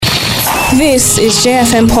This is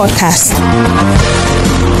JFM Podcast.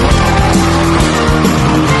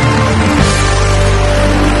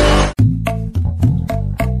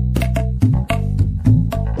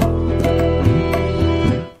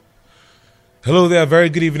 Hello there, very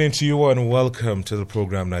good evening to you and welcome to the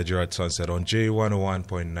program Nigeria at Sunset on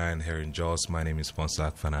J101.9 here in Jos. My name is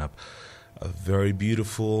Ponsak Fanap. A very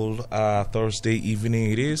beautiful Thursday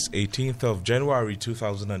evening it is, 18th of January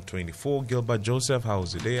 2024. Gilbert Joseph,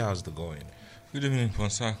 how's the day? How's the going? Good evening,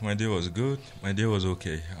 Ponsak. My day was good. My day was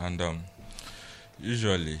okay. And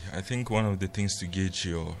usually, I think one of the things to gauge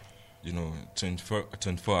your,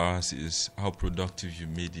 24 hours is how productive you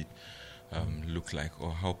made it look like,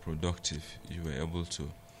 or how productive you were able to,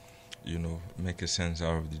 make a sense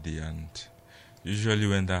out of the day. And usually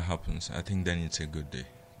when that happens, I think then it's a good day.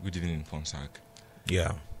 Good evening, Ponsak.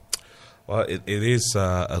 Yeah. Well, it is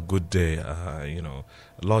a good day. A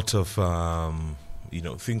lot of,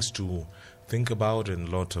 things to think about and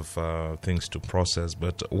a lot of things to process.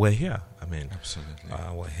 But we're here. I mean, absolutely.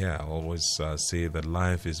 We're here. I always say that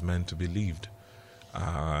life is meant to be lived.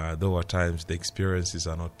 Though at times the experiences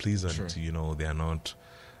are not pleasant, Sure. they are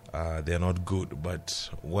not good. But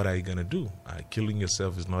what are you gonna do? Killing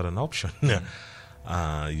yourself is not an option.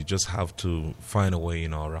 You just have to find a way,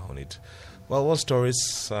 around it. Well, what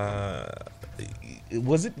stories?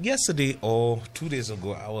 Was it yesterday or 2 days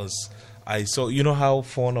ago? I saw. How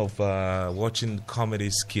fond of watching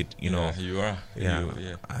comedy skit. Yeah, you are.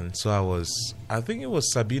 Yeah. And so I think it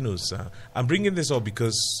was Sabinus. I'm bringing this up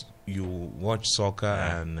because you watch soccer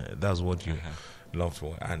and that's what you love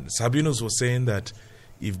for. And Sabinus was saying that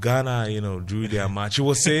if Ghana, drew their match, he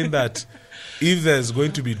was saying that if there's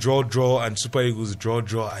going to be draw and Super Eagles draw,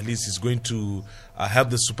 at least it's going to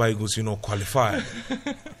help the Super Eagles, qualify.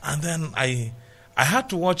 And then I had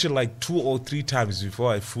to watch it like 2 or 3 times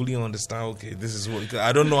before I fully understand. Okay, this is what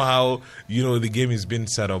I don't know how the game is being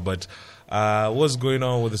set up, but what's going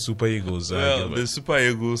on with the Super Eagles? Well, the Super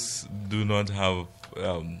Eagles do not have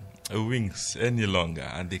wings any longer,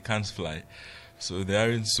 and they can't fly. So they are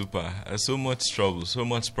in super. So much trouble, so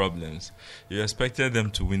much problems. You expected them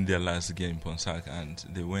to win their last game, Ponsak, and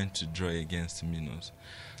they went to draw against Minos.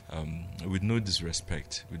 With no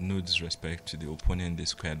disrespect to the opponent they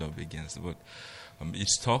squared up against. But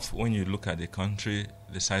it's tough when you look at a country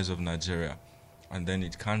the size of Nigeria, and then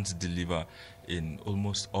it can't deliver in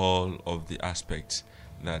almost all of the aspects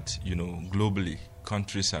that, globally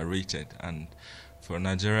countries are rated. And for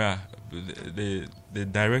Nigeria, the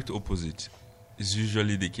direct opposite is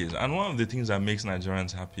usually the case. And one of the things that makes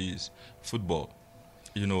Nigerians happy is football.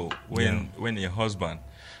 When a husband,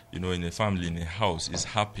 in a family, in a house, is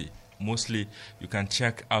happy, mostly you can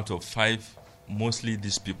check out of 5, mostly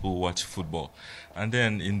these people watch football. And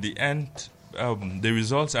then in the end, the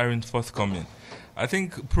results aren't forthcoming. I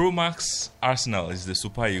think Pro Max Arsenal is the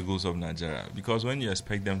Super Eagles of Nigeria, because when you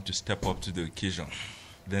expect them to step up to the occasion,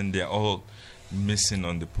 then they're all missing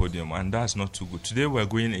on the podium, and that's not too good. Today we're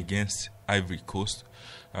going against Ivory Coast,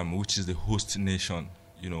 which is the host nation,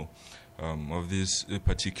 of this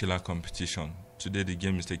particular competition. Today the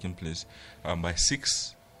game is taking place by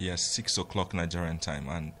 6 o'clock Nigerian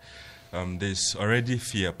time, and there's already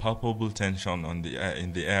fear, palpable tension on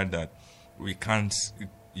in the air that we can't,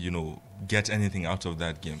 get anything out of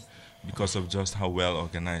that game because of just how well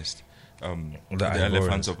organized the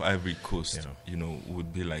Elephants of Ivory Coast,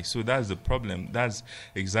 would be like. So that's the problem. That's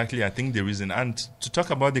exactly, I think, the reason. And to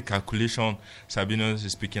talk about the calculation Sabinus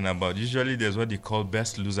is speaking about, usually there's what they call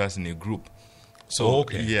best losers in a group. So,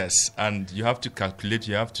 yes, and you have to calculate,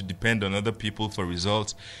 you have to depend on other people for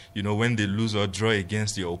results, when they lose or draw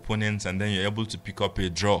against your opponents, and then you're able to pick up a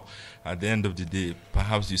draw. At the end of the day,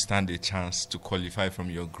 perhaps you stand a chance to qualify from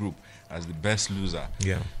your group as the best loser.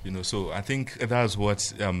 Yeah. So I think that's what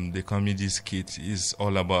the comedy skit is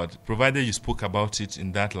all about. Provided you spoke about it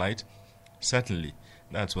in that light, certainly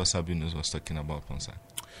that's what Sabinus was talking about, Ponsa.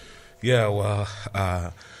 Yeah, well,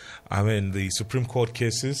 the Supreme Court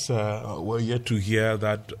cases, we're yet to hear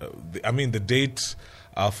that. The date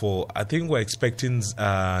for, I think we're expecting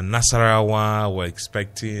Nasarawa, we're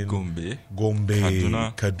expecting Gombe,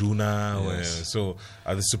 Kaduna. Yes. So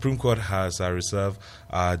the Supreme Court has reserved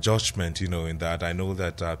judgment, in that. I know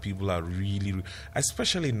that people are really,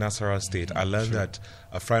 especially in Nasarawa State. I learned that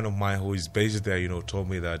a friend of mine who is based there, told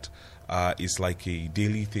me that it's like a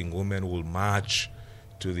daily thing. Women will march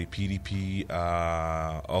to the PDP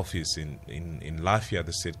office in Lafia,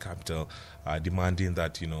 the state capital, demanding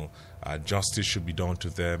that justice should be done to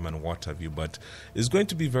them and what have you. But it's going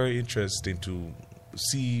to be very interesting to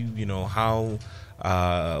see how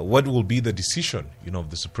what will be the decision, of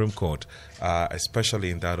the Supreme Court,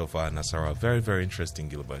 especially in that of Nasarawa. Very, very interesting,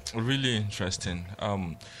 Gilbert. Really interesting.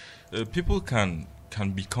 People can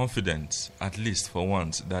be confident, at least for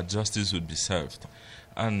once, that justice would be served.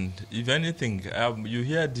 And if anything, you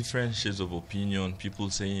hear different shades of opinion, people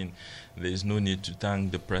saying there is no need to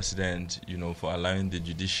thank the president, for allowing the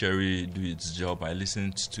judiciary do its job. I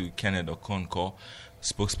listened to Kenneth Okonkwo,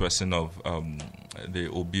 spokesperson of the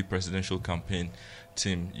Obi presidential campaign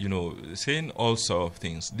team, saying all sorts of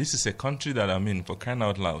things. This is a country that, for crying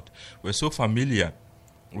out loud, we're so familiar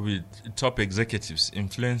with top executives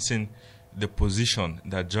influencing the position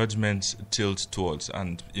that judgments tilt towards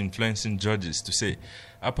and influencing judges to say,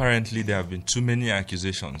 apparently there have been too many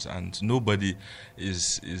accusations and nobody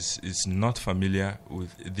is not familiar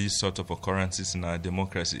with these sort of occurrences in our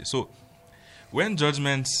democracy. So when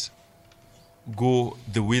judgments go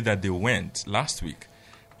the way that they went last week,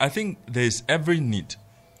 I think there is every need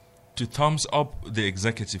to thumbs up the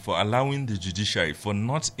executive for allowing the judiciary, for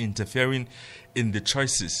not interfering in the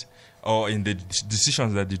choices or in the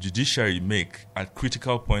decisions that the judiciary make at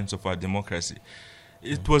critical points of our democracy.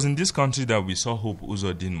 It was in this country that we saw Hope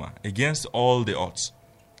Uzodinma, against all the odds,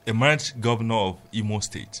 emerged governor of Imo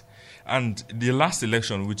State. And the last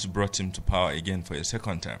election, which brought him to power again for a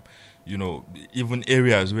second term, even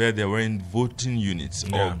areas where there weren't voting units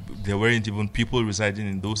or there weren't even people residing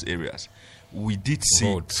in those areas, we did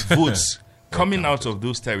see votes coming out of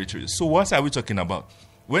those territories. So what are we talking about?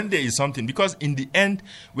 When there is something, because in the end,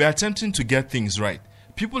 we are attempting to get things right.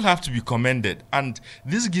 People have to be commended, and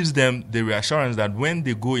this gives them the reassurance that when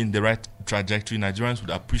they go in the right trajectory, Nigerians would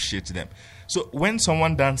appreciate them. So when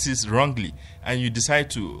someone dances wrongly and you decide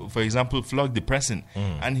to, for example, flog the person,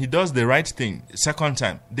 and he does the right thing second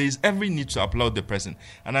time, there is every need to applaud the person.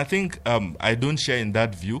 And I think I don't share in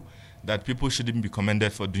that view that people shouldn't be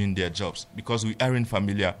commended for doing their jobs, because we aren't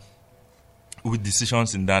familiar with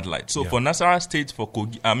decisions in that light. So for Nasarawa State, for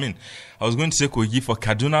Kogi, I was going to say Kogi, for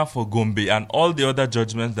Kaduna, for Gombe, and all the other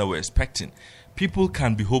judgments that we're expecting, people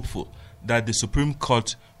can be hopeful that the Supreme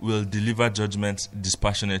Court will deliver judgments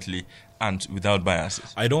dispassionately and without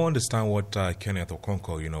biases. I don't understand what Kenneth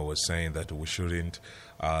Okonkwo, was saying, that we shouldn't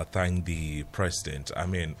thank the president.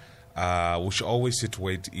 We should always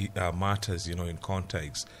situate matters, in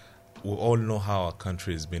context. We all know how our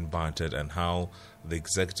country has been battered and how the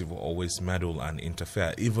executive will always meddle and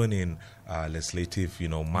interfere, even in legislative,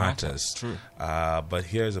 matters. True. But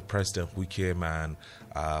here's a president who came and,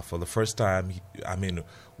 for the first time,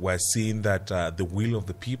 we're seeing that the will of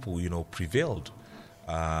the people, prevailed.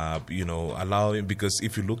 Allowing, because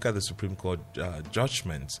if you look at the Supreme Court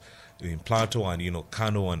judgments in Plateau and,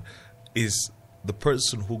 Kano, and is the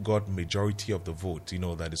person who got majority of the vote,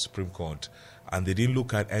 that is Supreme Court, and they didn't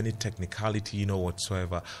look at any technicality,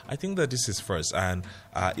 whatsoever. I think that this is first. And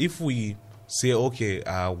if we say, okay,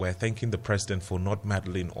 we're thanking the president for not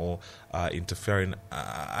meddling or interfering,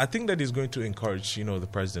 I think that is going to encourage, the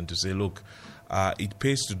president to say, look, it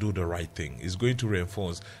pays to do the right thing. It's going to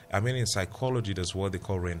reinforce. In psychology, that's what they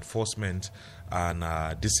call reinforcement and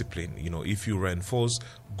discipline. If you reinforce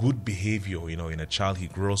good behavior, in a child, he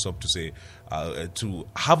grows up to say, to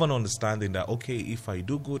have an understanding that, okay, if I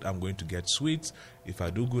do good, I'm going to get sweets. If I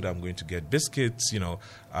do good, I'm going to get biscuits,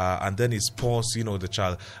 and then it spoils, the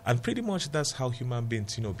child. And pretty much that's how human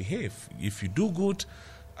beings, behave. If you do good,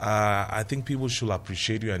 I think people should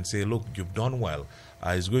appreciate you and say, look, you've done well.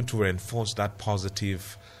 It's going to reinforce that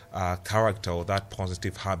positive character or that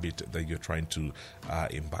positive habit that you're trying to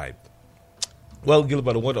imbibe. Well,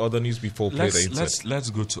 Gilbert, what other news before we play the insert? Let's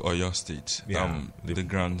go to Oyo State, the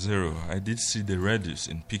ground zero. I did see the reduce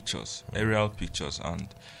in pictures, aerial pictures, and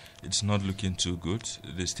it's not looking too good.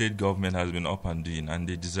 The state government has been up and doing, and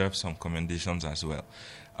they deserve some commendations as well.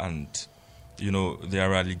 And, there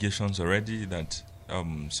are allegations already that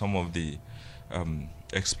some of the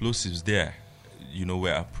explosives there,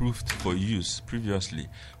 were approved for use previously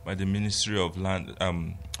by the Ministry of Land,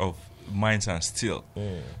 of Mines and Steel.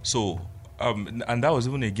 So, and that was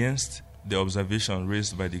even against the observation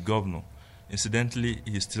raised by the governor. Incidentally,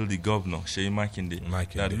 he's still the governor, Seyi Makinde,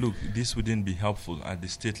 that look, this wouldn't be helpful at the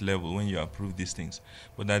state level when you approve these things.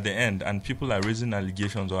 But at the end, and people are raising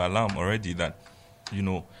allegations or alarm already that,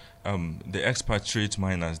 the expatriate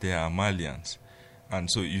miners, they are Malians. And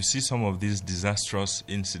so you see some of these disastrous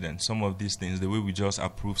incidents, some of these things, the way we just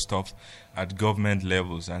approve stuff at government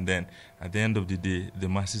levels, and then at the end of the day, the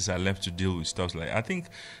masses are left to deal with stuff like, I think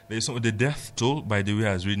the death toll, by the way,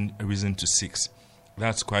 has risen to 6.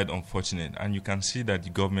 That's quite unfortunate, and you can see that the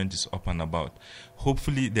government is up and about.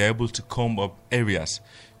 Hopefully, they're able to comb up areas,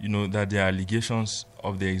 that there are allegations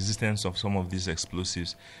of the existence of some of these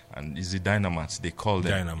explosives, and is it dynamites they call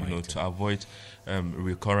them, to avoid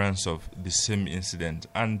recurrence of the same incident.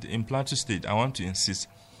 And in Plateau State, I want to insist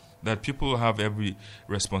that people have every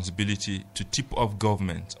responsibility to tip off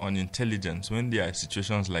government on intelligence when there are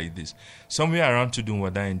situations like this. Somewhere around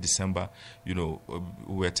Tudunwada in December,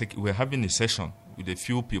 we're having a session with a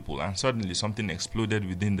few people, and suddenly something exploded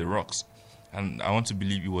within the rocks. And I want to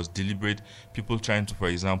believe it was deliberate. People trying to, for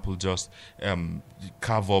example, just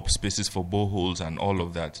carve up spaces for boreholes and all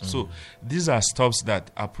of that. So these are stuffs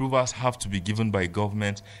that approvals have to be given by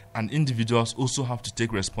government, and individuals also have to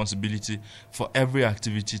take responsibility for every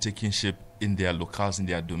activity taking shape in their locales, in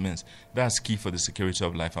their domains. That's key for the security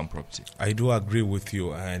of life and property. I do agree with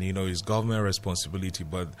you, and it's government responsibility.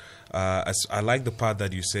 But I like the part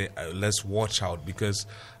that you say, let's watch out, because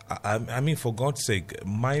I mean, for God's sake,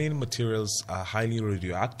 mining materials are highly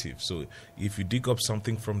radioactive. So if you dig up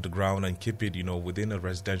something from the ground and keep it, within a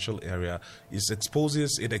residential area, it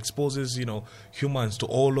exposes, humans to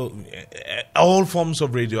all forms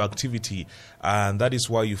of radioactivity, and that is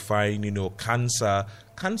why you find, cancer.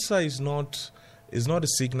 Cancer is not a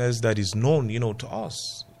sickness that is known, to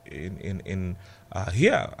us in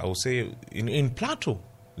here. I would say in Plateau.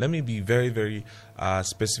 Let me be very, very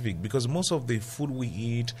specific, because most of the food we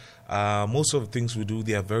eat, most of the things we do,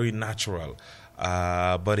 they are very natural.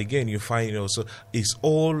 But again, you find, so it's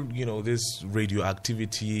all, this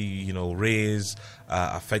radioactivity, rays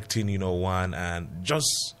affecting, one, and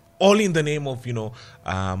just all in the name of,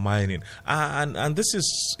 mining. And this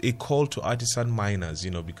is a call to artisan miners,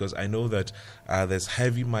 because I know that there's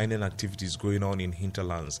heavy mining activities going on in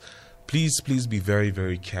hinterlands. Please be very,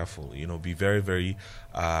 very careful. Be very, very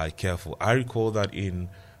careful. I recall that in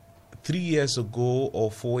 3 years ago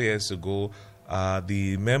or 4 years ago,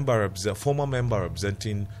 the former member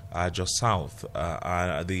representing Jos South,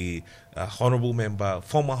 the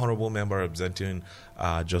former honorable member representing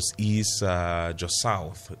Jos East, Jos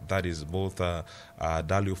South, that is both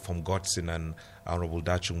Dalio from Godson and Honorable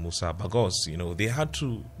Dachung Musa Bagos, they had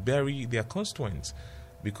to bury their constituents,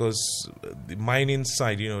 because the mining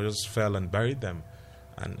side, just fell and buried them,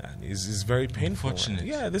 and it's very painful. Unfortunate.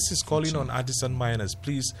 Yeah, this is calling on artisan miners,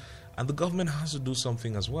 please, and the government has to do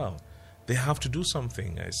something as well. They have to do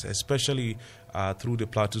something, especially through the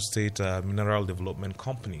Plateau State Mineral Development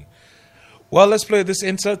Company. Well, let's play this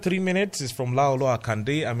insert. 3 minutes. It's from Laolo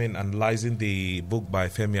Akande. Analyzing the book by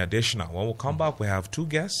Femi Adesina. When we come back, we have two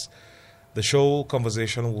guests. The show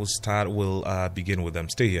conversation will begin with them.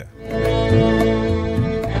 Stay here.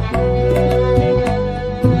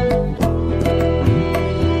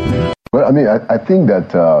 Well, I think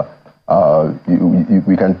that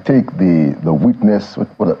we can take the witness,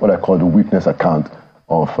 what I call the witness account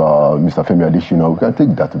of Mr. Femi Adesina. We can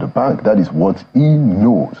take that to the bank. That is what he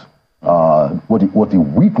knows, what he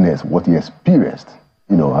witnessed, what he experienced,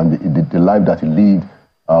 and the life that he lived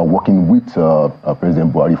working with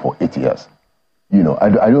President Buhari for 8 years. I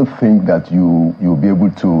don't think that you'll be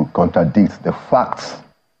able to contradict the facts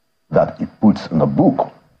that he puts in the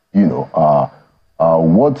book.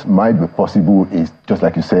 What might be possible is, just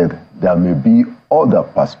like you said, there may be other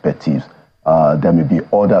perspectives, there may be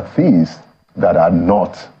other things that are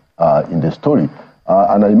not in the story.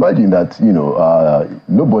 And I imagine that,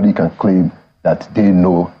 nobody can claim that they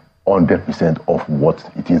know 100% of what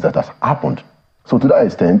it is that has happened. So to that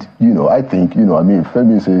extent, I think,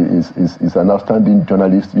 Femi is an outstanding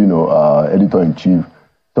journalist, editor-in-chief.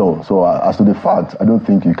 So as to the fact, I don't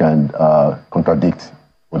think you can contradict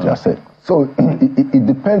what you have said. So it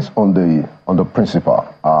depends on the principle.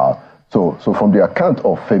 So from the account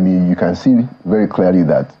of Femi, you can see very clearly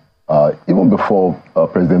that even before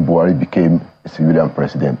President Buhari became a civilian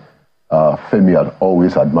president, Femi had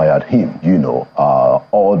always admired him,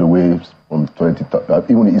 all the way from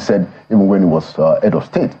even he said, even when he was head of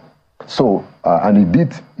state. So, and he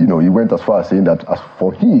did, he went as far as saying that as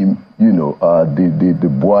for him, the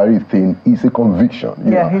Buhari thing is a conviction.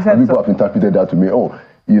 He said people have interpreted that to me,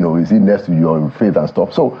 is it next to your faith and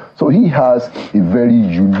stuff? So he has a very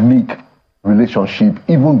unique relationship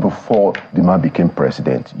even before the man became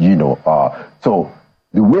president, So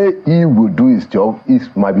the way he will do his job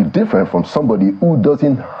might be different from somebody who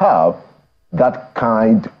doesn't have that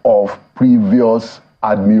kind of previous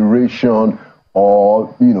admiration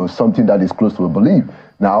or, something that is close to a belief.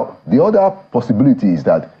 Now, the other possibility is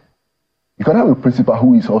that you can have a principal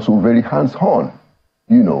who is also very hands-on,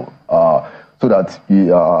 so that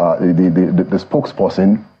the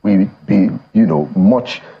spokesperson will be,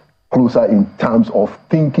 much closer in terms of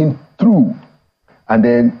thinking through And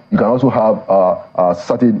then you can also have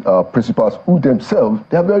certain principals who themselves,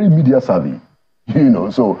 they are very media savvy,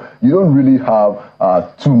 so you don't really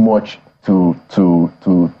have too much to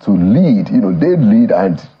lead. They lead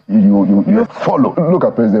and you follow. Look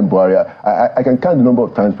at President Buhari. I can count the number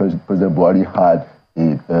of times President Buhari had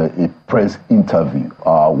a press interview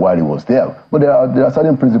while he was there. But there are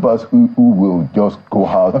certain principals who will just go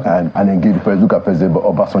out and engage the press. Look at President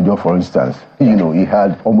Obasanjo, for instance. He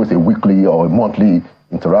had almost a weekly or a monthly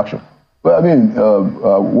interaction. But I mean,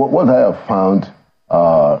 what I have found,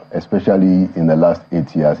 especially in the last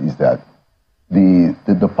 8 years, is that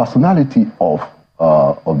the personality of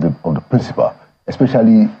the principal,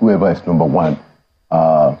 especially whoever is number one,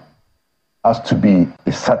 has to be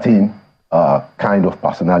a certain kind of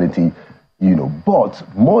personality, But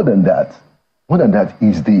more than that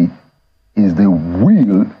is the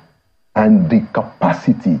will and the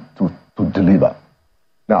capacity to deliver.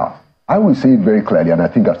 Now, I will say it very clearly, and I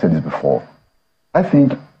think I've said this before. I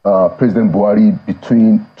think President Buhari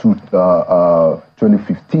between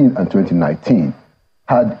 2015 and 2019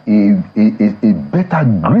 had a better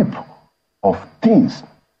grip of things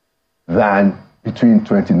than between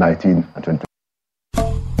 2019 and 2020.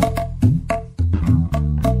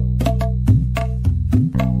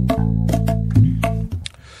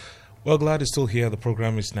 Well, glad you're still here. The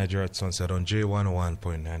program is Nigeria at Sunset on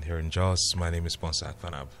J101.9 here in Jos. My name is Ponsah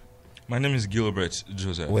Fanab. My name is Gilbert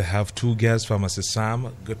Joseph. We have two guests, Pharmacist Sam,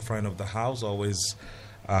 a good friend of the house, always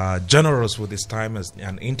generous with his time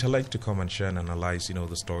and intellect to come and share and analyze,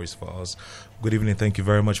 the stories for us. Good evening. Thank you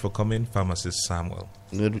very much for coming, Pharmacist Samuel.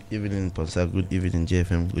 Good evening, Ponsah. Good evening,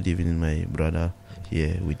 JFM. Good evening, my brother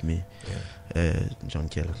here with me, John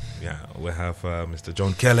Keller. Yeah, we have Mr.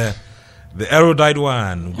 John Keller, the erudite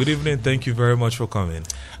one. Good evening. Thank you very much for coming.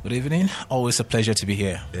 Good evening. Always a pleasure to be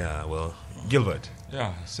here. Yeah, well, Gilbert.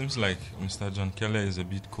 Yeah, seems like Mr. John Keller is a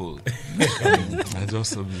bit cold. I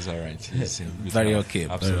just hope he's all right. He's very okay.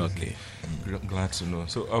 Absolutely. Very okay. Glad to know.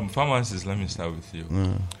 So, pharmacists, let me start with you.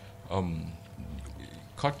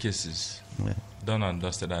 Court cases done and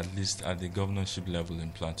dusted, at least at the governorship level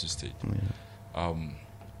in Plateau State. How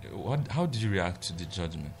did you react to the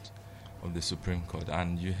judgment of the Supreme Court?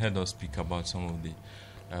 And you heard us speak about some of the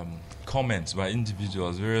comments by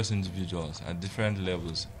various individuals at different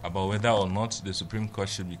levels about whether or not the Supreme Court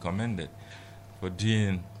should be commended for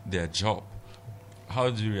doing their job. How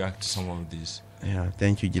do you react to some of these? Yeah,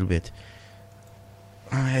 thank you, Gilbert.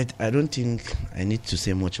 I don't think I need to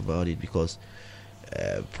say much about it because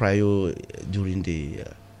during the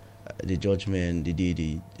judgment, the day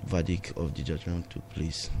the verdict of the judgment took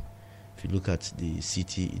place, if you look at the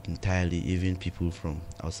city entirely, even people from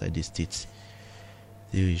outside the states,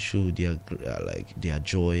 they show their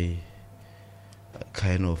joy.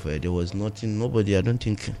 There was nobody. I don't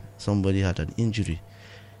think somebody had an injury.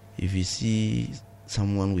 If you see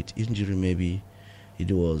someone with injury, maybe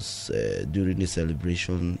it was during the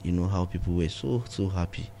celebration. You know how people were so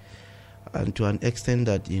happy, and to an extent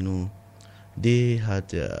that they had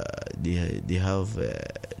they have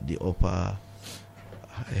the upper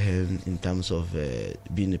hand in terms of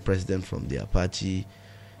being a president from their party,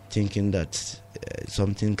 thinking that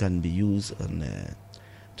something can be used, and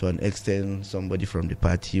to an extent somebody from the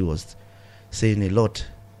party was saying a lot.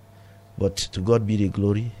 But to God be the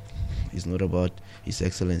glory. It's not about His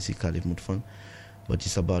Excellency Caleb Mutfwang, but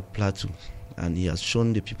it's about Plateau. And he has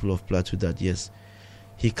shown the people of Plateau that yes,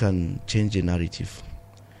 he can change the narrative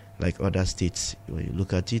like other states. When you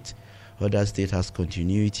look at it, other state has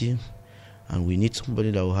continuity, and we need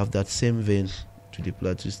somebody that will have that same vein to the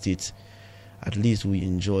Plateau State. At least we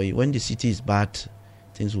enjoy. When the city is bad,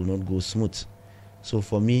 things will not go smooth. So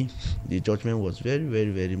for me, the judgment was very,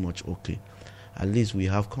 very, very much okay. At least we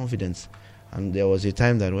have confidence. And there was a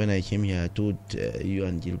time that when I came here, I told you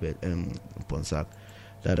and Gilbert Ponsah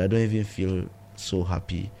that I don't even feel so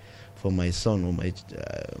happy for my son or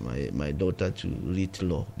my daughter to read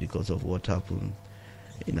law because of what happened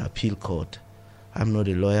in appeal court. I'm not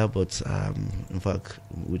a lawyer, but in fact,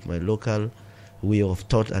 with my local way of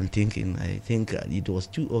thought and thinking, I think it was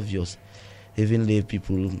too obvious. Even lay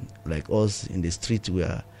people like us in the street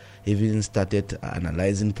were even started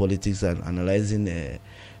analyzing politics and analyzing the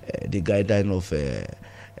guideline of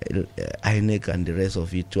INEC and the rest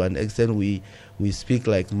of it. To an extent, we speak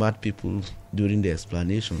like mad people during the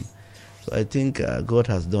explanation. So I think God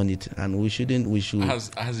has done it, and we should.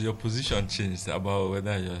 Has your position changed about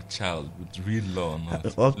whether your child would read law or not?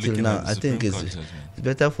 Up till now, I think it's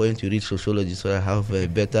better for him to read sociology, so I have a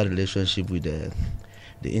better relationship with the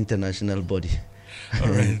international body.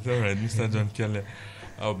 All right, Mr. John Keller.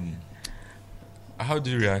 How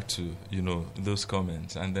do you react to those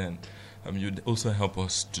comments? And then you'd also help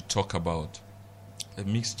us to talk about a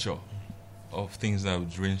mixture of things that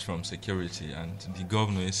would range from security. And the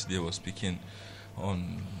governor yesterday was speaking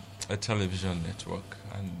on a television network,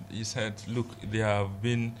 and he said, look, there have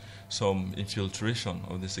been some infiltration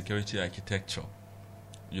of the security architecture.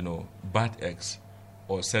 Bad eggs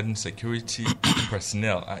or certain security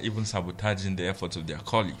personnel are even sabotaging the efforts of their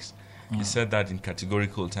colleagues. He said that in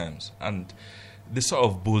categorical terms. And the sort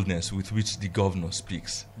of boldness with which the governor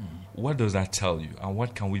speaks, what does that tell you? And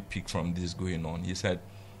what can we pick from this going on? He said,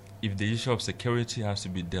 if the issue of security has to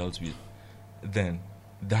be dealt with, then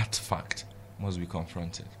that fact must be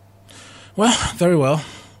confronted. Well, very well.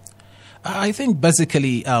 I think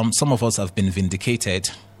basically some of us have been vindicated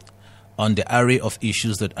on the array of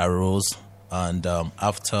issues that arose and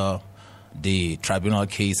after the tribunal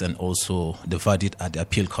case and also the verdict at the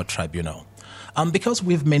appeal court tribunal. Because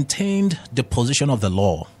we've maintained the position of the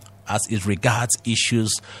law as it regards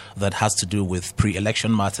issues that has to do with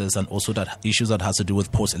pre-election matters and also that issues that has to do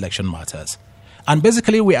with post-election matters. And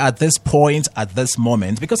basically we are at this point, at this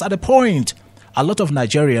moment, because at a point, a lot of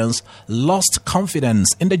Nigerians lost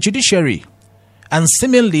confidence in the judiciary. And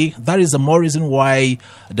seemingly, that is the more reason why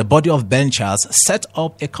the body of benchers set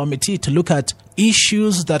up a committee to look at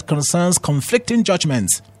issues that concerns conflicting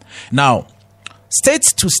judgments. Now, state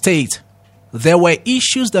to state, there were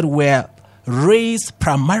issues that were raised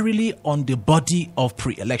primarily on the body of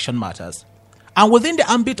pre-election matters. And within the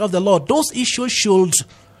ambit of the law, those issues should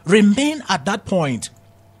remain at that point.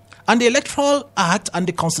 And the Electoral Act and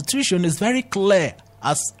the Constitution is very clear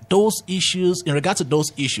as those issues, in regard to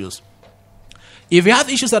those issues. If you have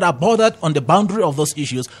issues that are bordered on the boundary of those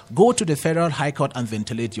issues, go to the Federal High Court and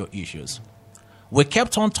ventilate your issues. We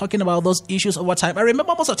kept on talking about those issues over time. I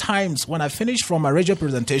remember most of the times when I finished from my radio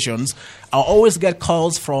presentations, I always get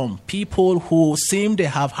calls from people who seem to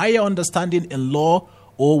have higher understanding in law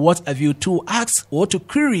or what have you to ask or to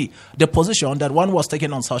query the position that one was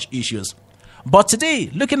taking on such issues. But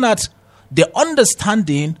today, looking at the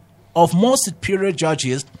understanding of more superior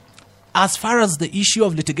judges, as far as the issue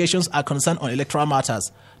of litigations are concerned on electoral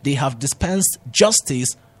matters, they have dispensed justice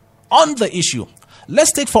on the issue.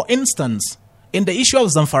 Let's take, for instance, in the issue of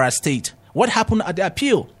Zamfara State, what happened at the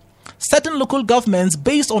appeal? Certain local governments,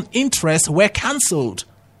 based on interest, were cancelled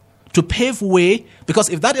to pave way, because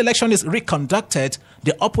if that election is reconducted,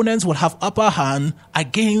 the opponents will have upper hand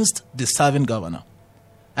against the serving governor.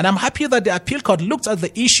 And I'm happy that the appeal court looked at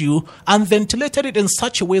the issue and ventilated it in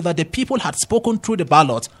such a way that the people had spoken through the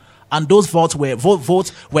ballot and those votes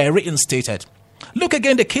were reinstated. Look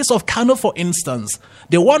again, the case of Kano, for instance.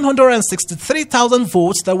 The 163,000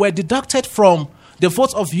 votes that were deducted from the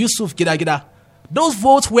votes of Yusuf Gidagida, those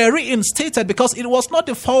votes were reinstated because it was not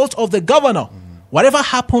the fault of the governor. Whatever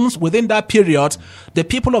happens within that period, the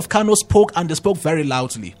people of Kano spoke, and they spoke very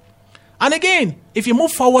loudly. And again, if you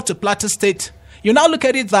move forward to Plateau State, you now look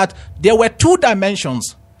at it that there were two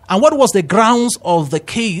dimensions. And what was the grounds of the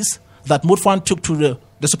case that Mutfwan took to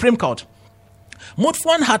the Supreme Court?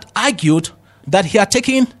 Mutfwan had argued that he had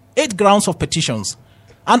taken 8 grounds of petitions.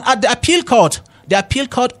 And at the appeal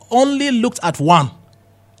court only looked at one.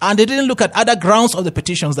 And they didn't look at other grounds of the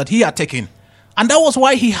petitions that he had taken. And that was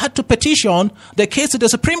why he had to petition the case to the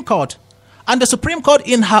Supreme Court. And the Supreme Court,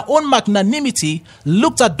 in her own magnanimity,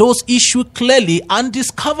 looked at those issues clearly and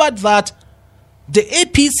discovered that the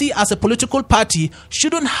APC as a political party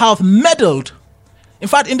shouldn't have meddled. In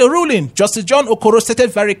fact, in the ruling, Justice John Okoro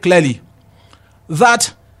stated very clearly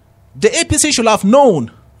that the APC should have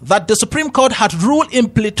known that the Supreme Court had ruled in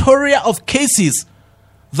plethora of cases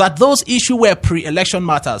that those issues were pre-election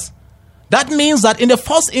matters. That means that in the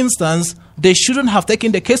first instance, they shouldn't have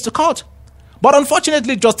taken the case to court. But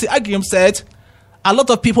unfortunately, Justice Agim said a lot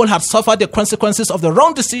of people had suffered the consequences of the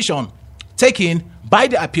wrong decision taken by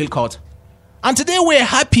the appeal court. And today we're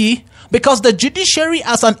happy because the judiciary,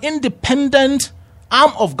 as an independent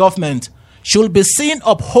arm of government, should be seen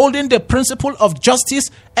upholding the principle of justice,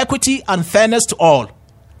 equity, and fairness to all.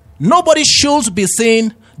 Nobody should be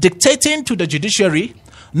seen dictating to the judiciary.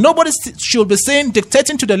 Nobody should be seen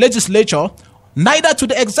dictating to the legislature, neither to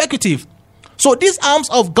the executive. So these arms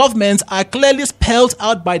of government are clearly spelled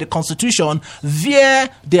out by the Constitution via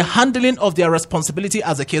the handling of their responsibility,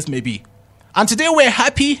 as the case may be. And today we're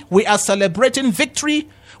happy. We are celebrating victory.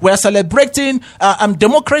 We are celebrating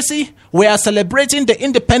democracy. We are celebrating the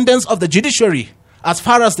independence of the judiciary as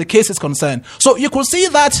far as the case is concerned. So you could see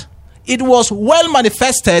that it was well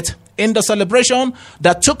manifested in the celebration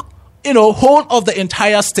that took whole of the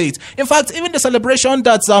entire state. In fact, even the celebration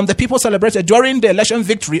that the people celebrated during the election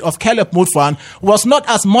victory of Caleb Mutfwan was not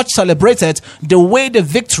as much celebrated the way the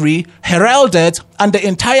victory heralded, and the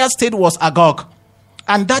entire state was agog.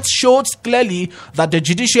 And that showed clearly that the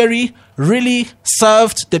judiciary really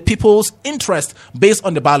served the people's interest based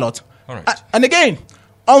on the ballot. All right. And again,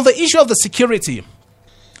 on the issue of the security,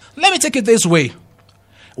 let me take it this way.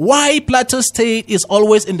 Why Plateau State is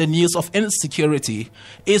always in the news of insecurity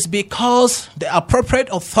is because the appropriate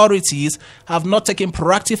authorities have not taken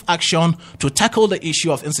proactive action to tackle the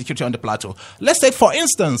issue of insecurity on the plateau. Let's take, for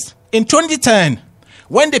instance, in 2010,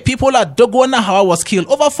 when the people at Dogonaha was killed,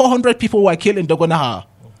 over 400 people were killed in Dogonaha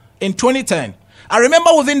in 2010. I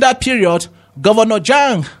remember within that period, Governor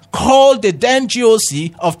Jang called the then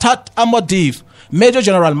GOC of Tat Amodiv, Major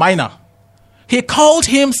General Minor. He called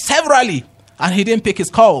him severally, and he didn't pick his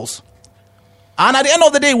calls. And at the end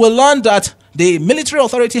of the day, we learned that the military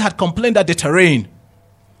authority had complained that the terrain.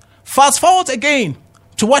 Fast forward again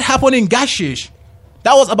to what happened in Gashish.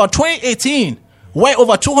 That was about 2018, where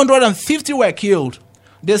over 250 were killed.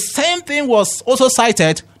 The same thing was also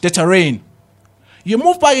cited, the terrain. You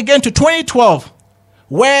move back again to 2012,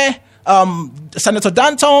 where Senator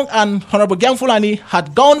Dantong and Honorable Gyamfulani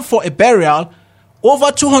had gone for a burial.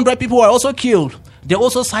 Over 200 people were also killed. They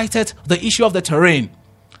also cited the issue of the terrain.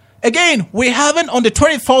 Again, we haven't on the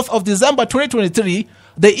 24th of December 2023,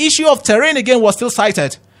 the issue of terrain again was still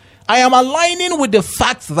cited. I am aligning with the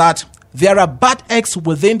fact that there are bad eggs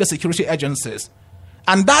within the security agencies.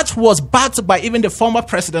 And that was backed by even the former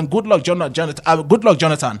president, Goodluck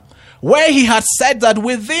Jonathan, where he had said that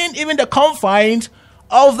within even the confines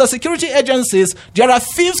of the security agencies, there are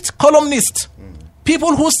fifth columnists,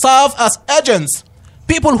 people who serve as agents,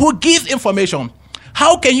 people who give information.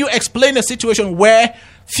 How can you explain a situation where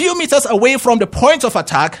few meters away from the point of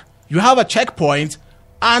attack, you have a checkpoint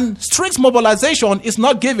and strict mobilization is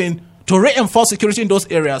not given to reinforce security in those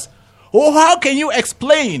areas? Or how can you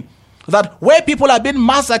explain that where people are being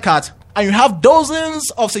massacred and you have dozens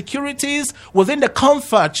of securities within the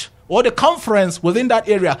comfort or the conference within that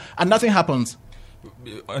area and nothing happens?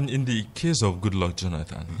 And in the case of Goodluck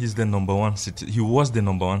Jonathan, he's the number one citizen. He was the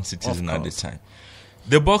number one citizen at the time.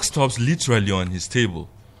 The buck stops literally on his table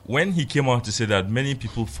when he came out to say that many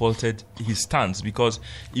people faulted his stance, because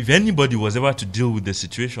if anybody was ever to deal with the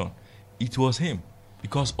situation, it was him,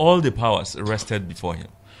 because all the powers rested before him.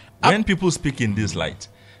 When people speak in this light,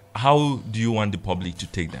 how do you want the public to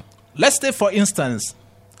take them? Let's take, for instance,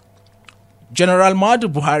 General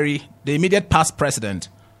Muhammadu Buhari, the immediate past president,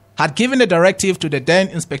 had given a directive to the then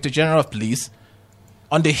Inspector General of Police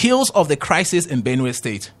on the heels of the crisis in Benue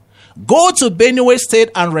State. Go to Benue State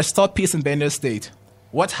and restore peace in Benue State.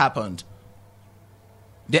 What happened?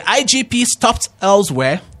 The IGP stopped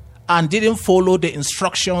elsewhere and didn't follow the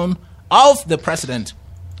instruction of the president.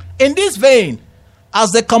 In this vein,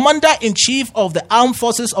 as the Commander-in-Chief of the Armed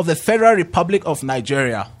Forces of the Federal Republic of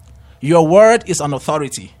Nigeria, your word is an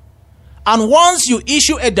authority. And once you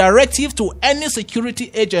issue a directive to any security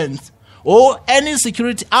agent or any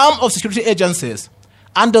arm of security agencies,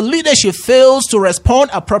 and the leadership fails to respond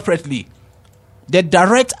appropriately, the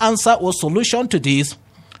direct answer or solution to this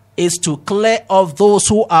is to clear off those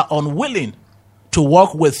who are unwilling to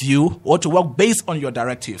work with you or to work based on your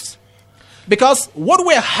directives. Because what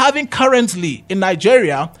we're having currently in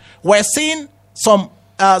Nigeria, we're seeing some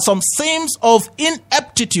seams of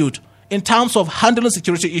ineptitude in terms of handling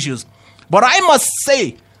security issues. But I must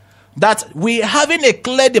say that we're having a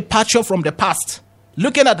clear departure from the past,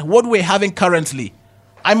 looking at what we're having currently.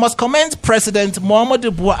 I must commend President Bola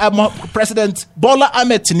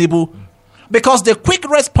Ahmed Tinubu, because the quick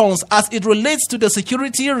response as it relates to the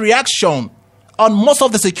security reaction on most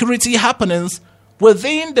of the security happenings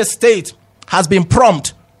within the state has been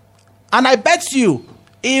prompt. And I bet you,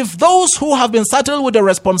 if those who have been saddled with the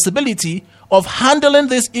responsibility of handling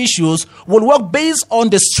these issues will work based on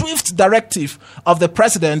the swift directive of the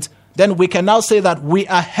president, then we can now say that we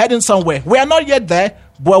are heading somewhere. We are not yet there,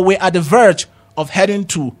 but we're at the verge of heading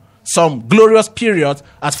to some glorious period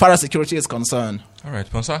as far as security is concerned. All right,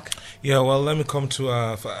 Ponsak? Yeah, well, let me come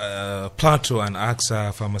to Plateau and ask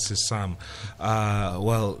Pharmacist Sam.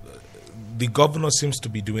 The governor seems to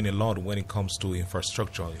be doing a lot when it comes to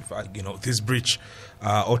infrastructure. This bridge,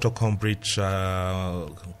 Autocom bridge,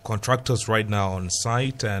 contractors right now on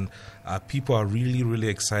site, and people are really, really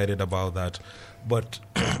excited about that. But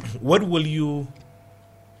what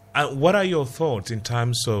are your thoughts in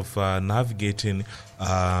terms of navigating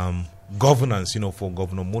governance? For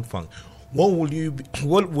Governor Mutfwang, what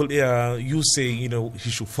will you say? He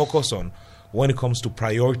should focus on when it comes to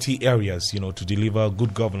priority areas. To deliver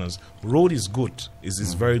good governance. Road is good,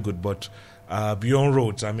 is very good, but beyond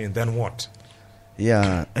roads, then what?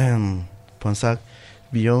 Yeah, Ponsak,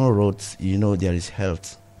 beyond roads, there is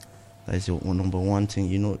health. That is the number one thing.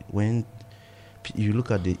 When you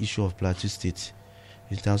look at the issue of Plateau State,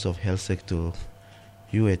 in terms of health sector,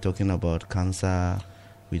 you were talking about cancer.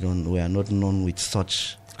 We are not known with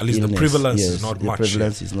such. At least illness. the prevalence Yes, is not the much.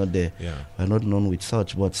 prevalence is not there. Yeah. We are not known with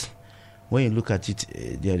such. But when you look at it,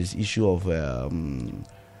 there is issue of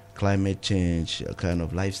climate change, a kind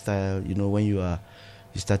of lifestyle. You know, when you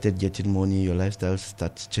started getting money, your lifestyle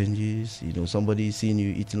starts changes. You know, somebody seeing you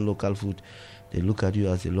eating local food, they look at you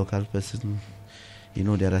as a local person. You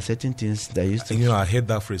know, there are certain things that used to. You know, I hate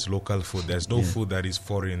that phrase, local food. There's no food that is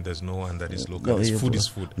foreign. There's no one that is local. Food is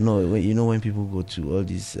food. No, you know, when people go to all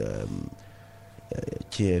these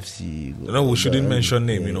KFC. No, we shouldn't mention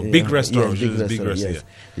name. You know, big restaurants. Yes, big restaurants. yes.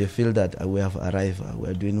 They feel that we have arrived, we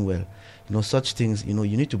are doing well. You know, such things. You know,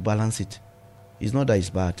 you need to balance it. It's not that it's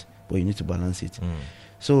bad, but you need to balance it.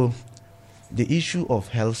 So, the issue of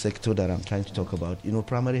health sector that I'm trying to talk about, you know,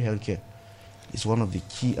 primary healthcare is one of the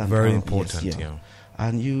key and very important. Yes, yeah.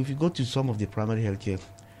 And if you go to some of the primary healthcare,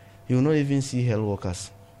 you will not even see health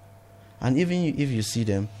workers. And even if you see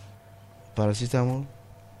them, paracetamol,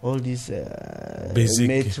 all these basic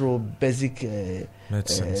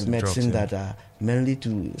medicine that are mainly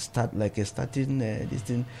to start like a starting this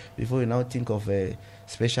thing before you now think of a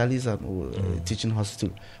specialist and teaching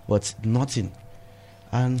hospital, but nothing.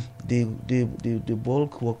 And the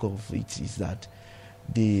bulk work of it is that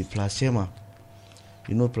the Plasema,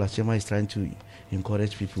 you know, Plasema is trying to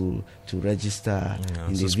encourage people to register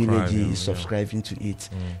in the villages, subscribing to it,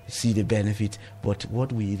 see the benefit. But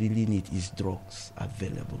what we really need is drugs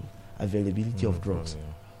availability of drugs.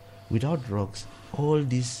 Without drugs, all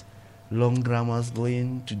these long dramas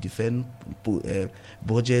going to defend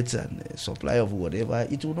budgets and supply of whatever,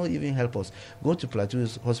 it will not even help us. Go to Plateau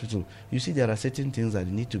Hospital, you see there are certain things that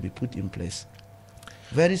need to be put in place.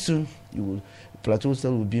 Very soon, Plateau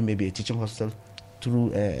Hospital will be maybe a teaching hospital through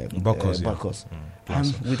Bacchus.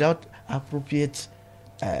 And without appropriate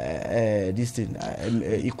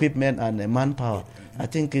equipment and manpower, I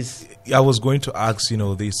think is. I was going to ask, you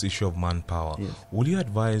know, this issue of manpower. Yes. Would you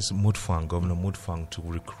advise Governor Mutfwang, to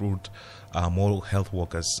recruit more health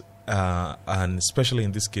workers, and especially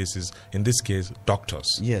in this case,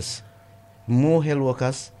 doctors? Yes, more health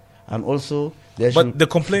workers, and also. But the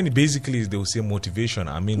complaint basically is they will say motivation.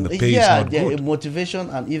 I mean, the pay is not good. Motivation,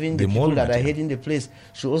 and even the people that are heading the place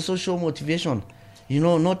should also show motivation. You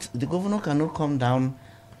know, not the governor cannot come down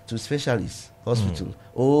to specialist hospital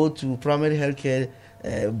or to primary healthcare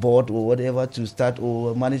board or whatever to start,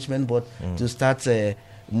 or management board to start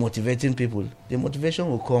motivating people. The motivation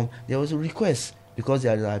will come. There was a request because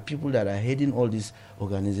there are people that are heading all this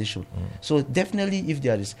organization. So definitely, if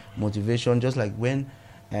there is motivation, just like when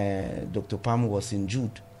Dr. Palm was in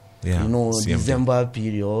Jude, you know, CMD. December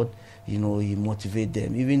period, you know, he motivate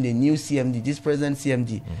them. Even the new CMD, this present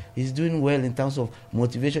CMD, is doing well in terms of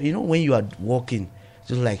motivation. You know, when you are working,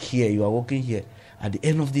 just like here, you are working here. At the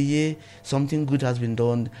end of the year, something good has been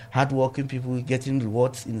done. Hard-working people getting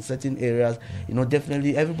rewards in certain areas. You know,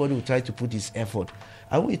 definitely everybody will try to put his effort.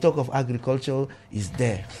 And when we talk of agriculture, is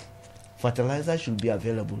there. Fertilizer should be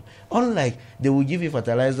available. Unlike they will give you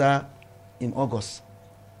fertilizer in August.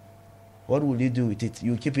 What will you do with it?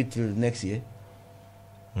 You keep it till next year.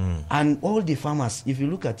 And all the farmers, if you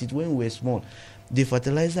look at it, when we were small, the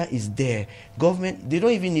fertilizer is there. Government, they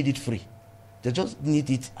don't even need it free. They just need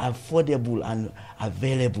it affordable and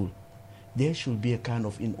available. There should be a kind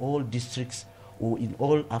of, in all districts, or in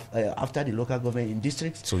all after the local government in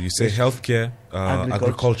districts. So you say healthcare,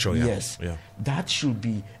 agriculture, yes. That should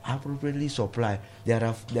be appropriately supplied. There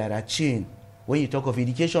are chain. When you talk of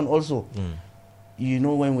education also, you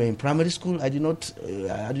know, when we're in primary school, I did not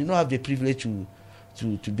have the privilege to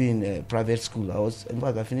be in a private school.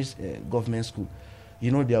 I finished government school.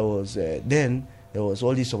 You know, there was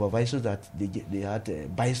all these supervisors that they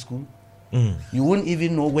had by school. You wouldn't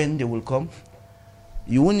even know when they will come.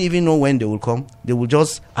 They will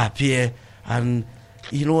just appear, and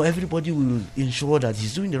you know, everybody will ensure that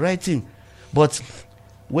he's doing the right thing. But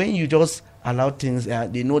when you just allow things,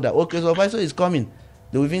 they know that okay, supervisor is coming.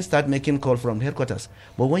 They will even start making call from headquarters.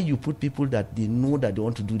 But when you put people that they know that they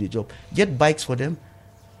want to do the job, get bikes for them.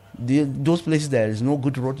 Those places there is no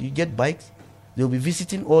good road, you get bikes. They'll be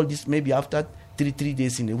visiting all this maybe after three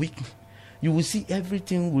days in a week. You will see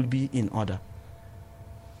everything will be in order.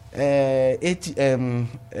 ASTC?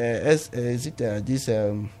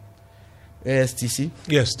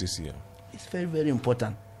 Yes, this year. It's very, very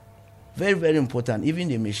important. Very, very important. Even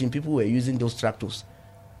the machine, people were using those tractors.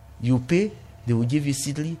 You pay They will give you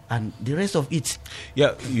seedling and the rest of it.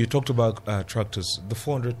 Yeah, you talked about tractors. The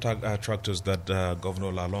 400 tractors that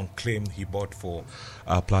Governor Lalong claimed he bought for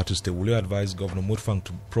Plateau State. Will you advise Governor Mutfwang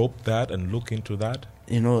to probe that and look into that?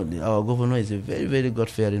 You know, our governor is a very, very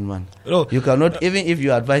God-fearing man. No, you cannot, even if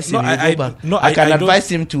you advise him, I can advise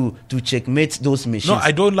him to checkmate those machines. No,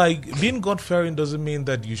 I don't like being God-fearing. Doesn't mean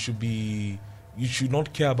that you should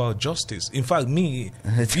not care about justice. In fact,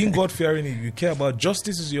 being God-fearing, if you care about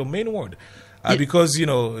justice, is your main word. Because, you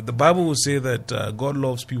know, the Bible will say that God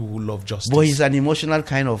loves people who love justice. But he's an emotional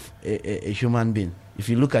kind of a human being, if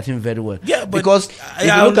you look at him very well. Yeah, but because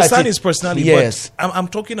I understand his personality. Yes. But I'm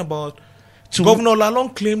talking about Governor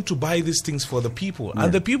Lalong claimed to buy these things for the people.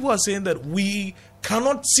 And the people are saying that we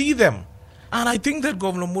cannot see them. And I think that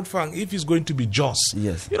Governor Mutfwang, if he's going to be just,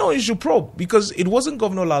 you know, he should probe. Because it wasn't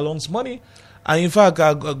Governor Lalong's money. And in fact,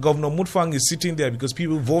 Governor Mutfwang is sitting there because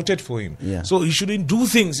people voted for him. Yeah. So he shouldn't do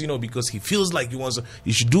things, you know, because he feels like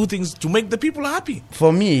he should do things to make the people happy.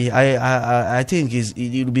 For me, I think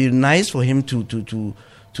it would be nice for him to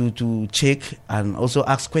check and also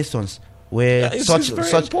ask questions where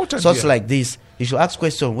such like this. He should ask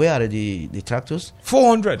questions. Where are the tractors?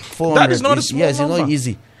 400. That is not a small number. Yes, it's not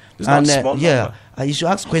easy. It's not a small number. You should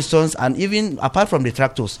ask questions, and even apart from the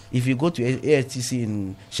tractors, if you go to ASTC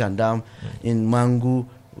in Shandam, in Mangu,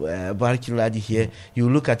 Barkiladi here, you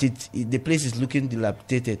look at it, the place is looking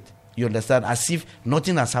dilapidated. You understand? As if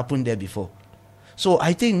nothing has happened there before. So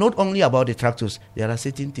I think not only about the tractors, there are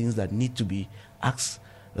certain things that need to be asked,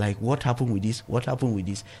 like what happened with this,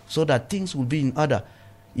 so that things will be in order.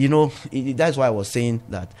 You know, that's why I was saying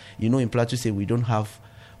that, you know, in Plateau State we don't have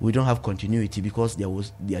continuity because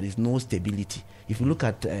there is no stability. If you look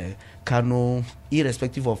at Kano,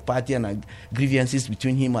 irrespective of party and grievances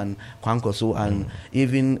between him and Kwankwaso, and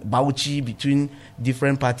even Bauchi between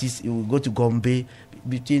different parties, you will go to Gombe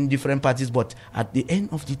between different parties, but at the end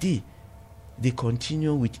of the day, they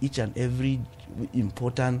continue with each and every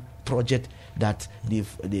important project that the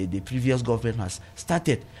previous government has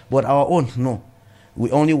started. But our own, no.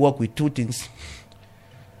 We only work with two things: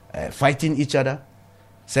 fighting each other.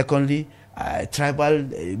 Secondly, tribal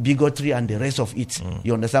bigotry and the rest of it.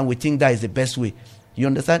 You understand? We think that is the best way. You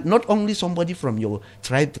understand? Not only somebody from your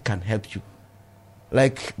tribe can help you.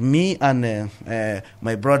 Like me and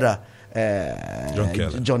my brother,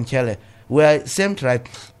 John Kelly. We are same tribe.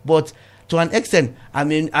 But to an extent, I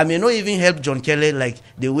may not even help John Kelly like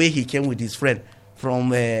the way he came with his friend from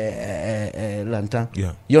Lantan.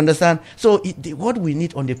 Yeah. You understand? So what we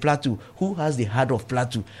need on the plateau, who has the heart of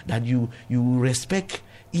plateau, that you respect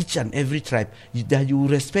each and every tribe, that you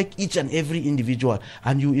respect each and every individual,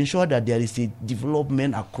 and you ensure that there is a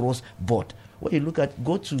development across board. When you look at,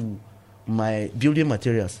 go to my building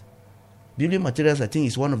materials. Building materials, I think,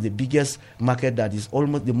 is one of the biggest market that is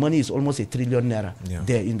almost, the money is almost 1 trillion naira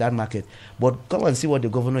there in that market. But come and see what the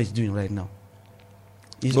governor is doing right now.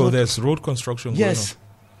 There's road construction going on.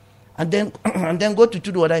 And then go to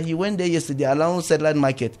Tudwada. He went there yesterday, along Satellite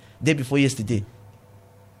Market, day before yesterday.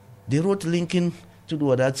 The road linking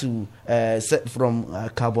Tudwada to from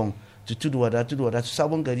Kabong to Tudwada to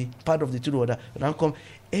Sabongari, part of the Tudwada. Now come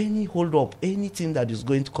any hold up, anything that is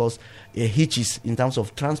going to cause hitches in terms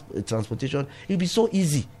of transportation, it'll be so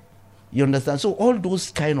easy. You understand? So all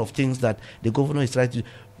those kind of things that the governor is trying to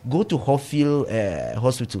go to Hopfield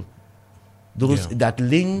Hospital. Those that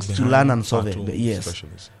links to land and survey. Yes.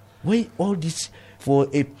 Why all this for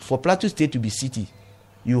Plateau State to be city,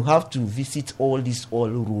 you have to visit all these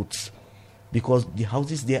roads because the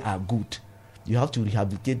houses there are good. You have to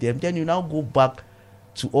rehabilitate them. Then you now go back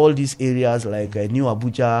to all these areas like New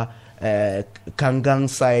Abuja, Kangang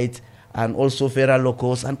site, and also Federal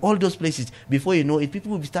Locals, and all those places. Before you know it,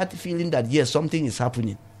 people will start feeling that yes, something is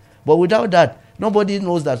happening. But without that, nobody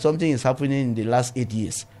knows that something is happening in the last 8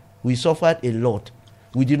 years. We suffered a lot.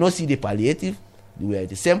 We did not see the palliative. We were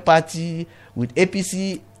the same party with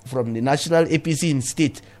APC from the national APC in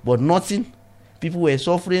state, but nothing. People were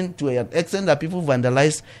suffering to an extent that people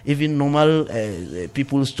vandalized even normal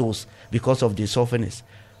people's stores because of the sufferness.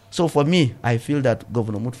 So for me, I feel that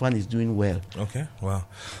Governor Mutfwang is doing well. Okay, well,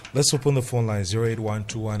 let's open the phone line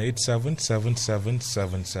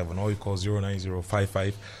 08121877777 or you call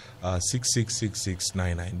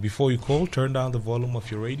 09055666699. Before you call, turn down the volume of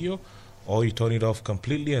your radio or you turn it off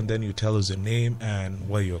completely and then you tell us your name and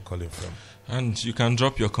where you're calling from. And you can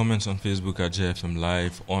drop your comments on Facebook at JFM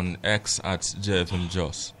Live, on X at JFM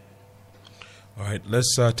Jos. All right,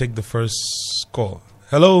 let's take the first call.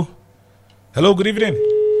 Hello? Hello, good evening.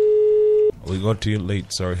 We got to you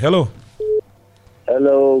late, sorry. Hello?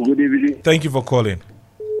 Hello, good evening. Thank you for calling.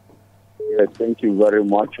 Yes, thank you very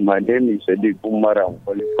much. My name is Eddie Kumar. I'm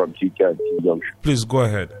calling from TKT Junction. Please go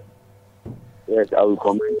ahead. Yes, I will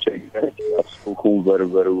comment you. You have spoken very,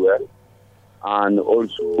 very well. And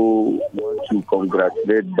also want to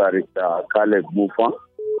congratulate Barrister Caleb Mufan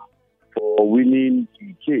for winning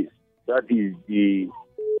the case. That is the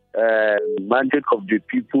mandate of the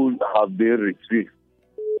people have been retrieved.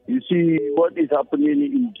 You see, what is happening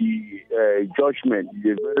in the judgment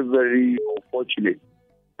is very, very unfortunate.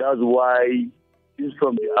 That's why it's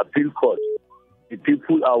from the appeal court. The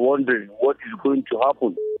people are wondering what is going to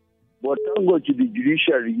happen. But thank God to the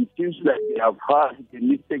judiciary, it seems like they have had the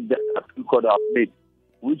mistake that the appeal court have made,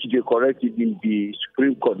 which they corrected in the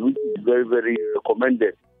Supreme Court, which is very, very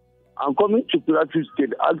recommended. And coming to Plateau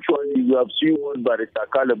State, actually, we have seen what Barrister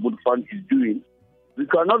Caleb Mufan is doing. We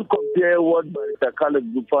cannot compare what Barrister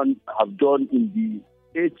Caleb Mufan have done in the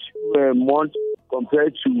 8 months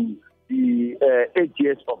compared to the 8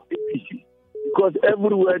 years of APC. Because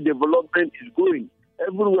everywhere development is going,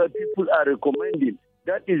 everywhere people are recommending,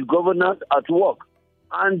 that is governance at work.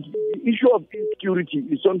 And the issue of insecurity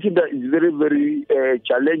is something that is very, very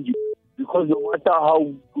challenging, because no matter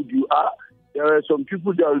how good you are, there are some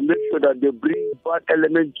people that will make sure that they bring bad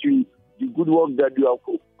elements to the good work that you are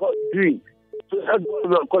doing. So that's why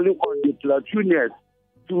we are calling on the Platonians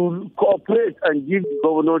to cooperate and give the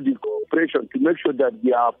governor the cooperation to make sure that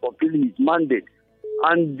they are fulfilling his mandate.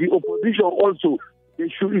 And the opposition also, they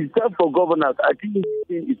should instead for governors. I think this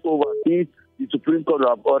thing is over since the Supreme Court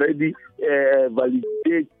have already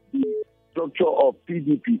validated the structure of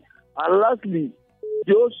PDP. And lastly,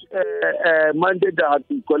 those mandates that have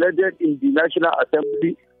been collected in the National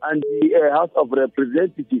Assembly and the House of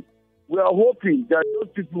Representatives, we are hoping that those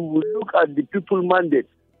people will look at the people mandate,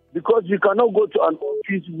 because you cannot go to an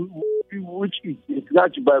office which is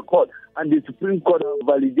snatched by court and the Supreme Court have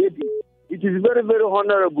validated it. It is very, very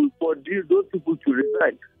honorable for those people to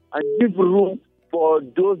resign and give room for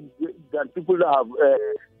those that people have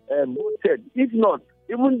voted. If not,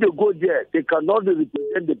 even they go there, they cannot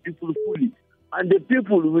represent the people fully. And the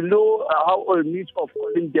people will know how a need of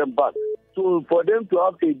calling them back. So for them to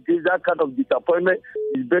have that kind of disappointment,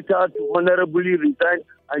 it's better to honorably resign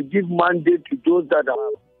and give mandate to those that have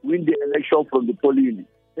win the election from the polling unit.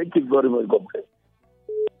 Thank you very much. God bless.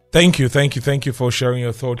 Thank you for sharing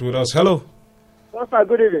your thought with us. Hello. Sir,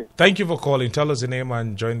 good evening. Thank you for calling. Tell us your name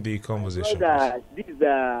and join the conversation. This is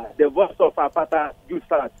the voice of Apata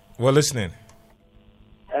Jusat. We're listening.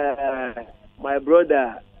 My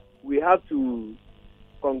brother, we have to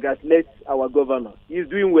congratulate our governor. He's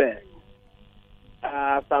doing well.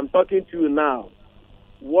 As I'm talking to you now,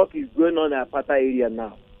 work is going on in Apata area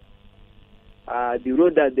now. The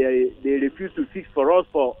road that they refuse to fix for us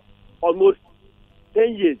for almost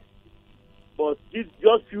 10 years. But this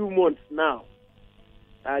just few months now,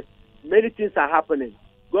 many things are happening.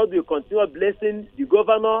 God will continue blessing the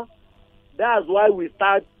governor. That's why we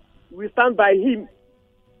stand by him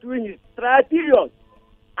during his trial period.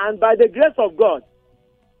 And by the grace of God,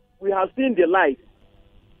 we have seen the light.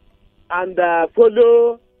 And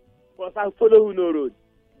follow who know road.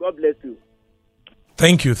 God bless you.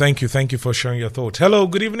 Thank you for sharing your thoughts. Hello,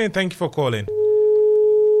 good evening. Thank you for calling.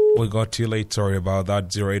 We got too late. Sorry about that.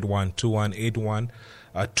 0812181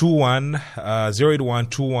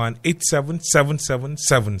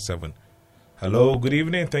 08121877777. Hello, good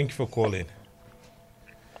evening. Thank you for calling.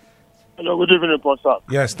 Hello, good evening, Pastor.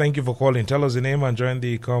 Yes, thank you for calling. Tell us the name and join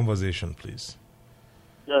the conversation, please.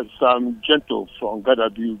 Yes, I'm Gento from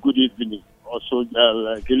Gadabu. Good evening. Also,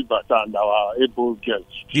 Gilbert and our able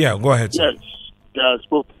guests. Yeah, go ahead, sir. Yes, they have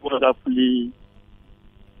spoken wonderfully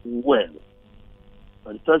well.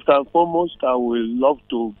 And first and foremost, I will love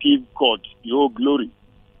to give God the whole glory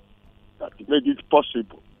that He made it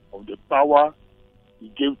possible, of the power He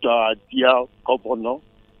gave to our dear governor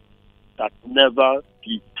that never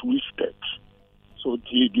be twisted. So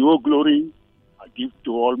the whole glory I give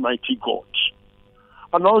to Almighty God.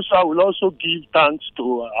 And also, I will also give thanks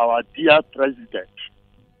to our dear president,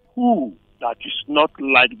 who that is not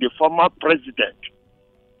like the former president.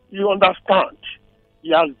 You understand?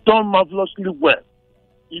 He has done marvelously well.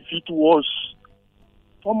 If it was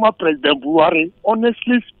former President Buhari,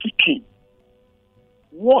 honestly speaking,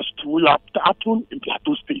 worst will have happened in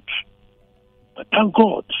Plateau State. But thank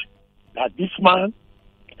God that this man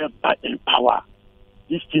kept in power.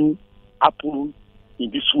 This thing happened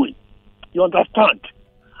in this way. You understand?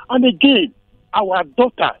 And again, our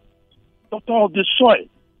daughter of the soil,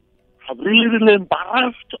 have really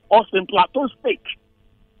embarrassed us in Plateau State,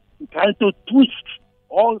 trying to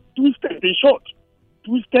twisted in short,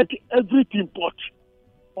 twisted everything, but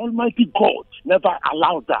Almighty God never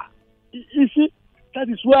allowed that. You see, That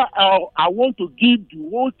is where I want to give the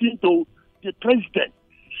whole thing to the president.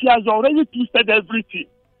 She has already twisted everything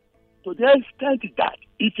to the extent that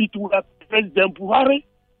if it were President Buhari,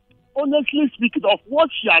 honestly speaking, of what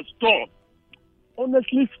she has done,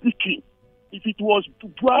 honestly speaking, if it was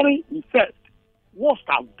Buhari himself, what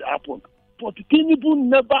have happened? But Tinubu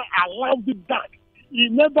never allowed that. He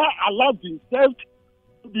never allowed himself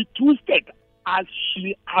to be twisted as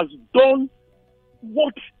she has done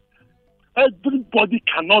what everybody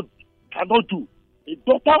cannot do. A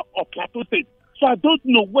daughter of Plateau State. So I don't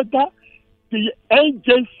know whether the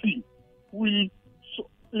agency will,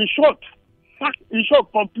 in short,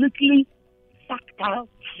 completely sack her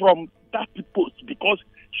from that post because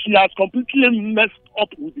she has completely messed up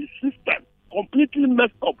with the system. Completely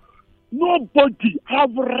messed up. Nobody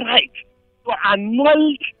have right to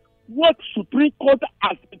annul what Supreme Court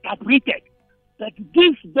has interpreted. That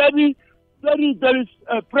this very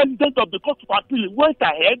president of the Court of Appeal went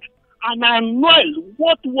ahead and annulled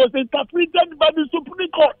what was interpreted by the Supreme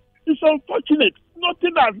Court. It's unfortunate.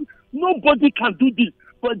 Nobody can do this.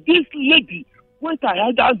 But this lady went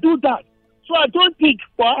ahead and do that. So I don't think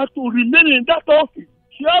for her to remain in that office,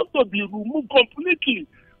 she has to be removed completely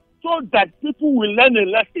so that people will learn a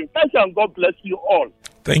lesson. Thank you and God bless you all.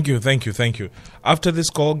 Thank you. After this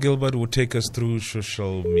call, Gilbert will take us through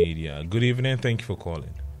social media. Good evening. Thank you for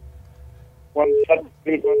calling.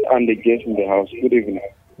 And the guest in the house. Good evening.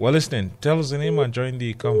 Well, listening. Tell us the name and join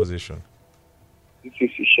the conversation. This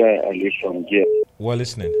is Ishai Ali from Gia. Well,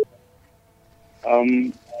 listening.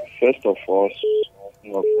 First of all,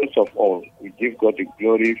 we give God the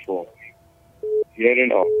glory for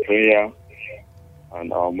hearing our prayer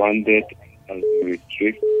and our mandate and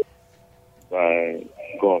retreat by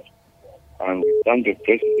God. And we thank the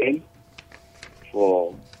President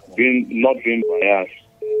for not being biased.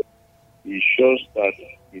 He shows that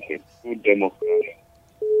he's a true Democrat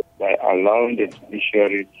by allowing the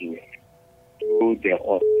judiciary to do their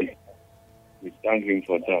own thing. We thank him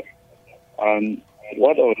for that. And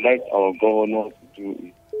what I would like our governor to do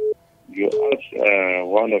is, you asked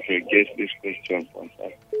one of your guests this question.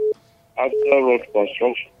 After road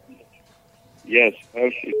construction, yes,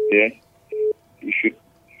 health is there. You should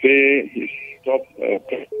pay his top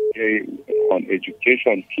pay on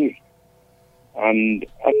education too. And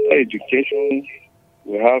after education,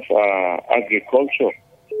 we have agriculture,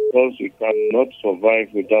 because we cannot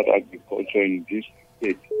survive without agriculture in this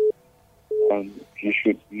state. And he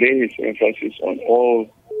should lay his emphasis on all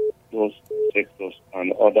those sectors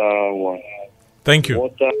and other ones. Thank you.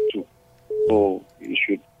 Water too. So he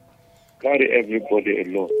should carry everybody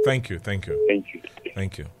along. Thank you.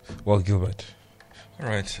 Well, Gilbert. All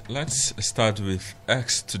right, let's start with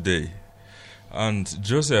X today. And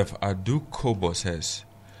Joseph Adukobo says,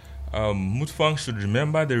 Mutfang should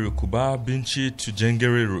remember the Rukuba Binchi to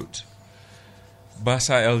Jengere route.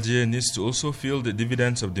 Basa LJ needs to also feel the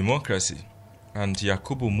dividends of democracy. And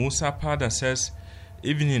Yakubu Musa Pada says,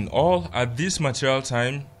 even in all, at this material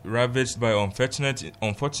time, ravaged by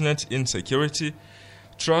unfortunate insecurity,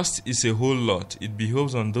 trust is a whole lot. It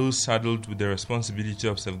behoves on those saddled with the responsibility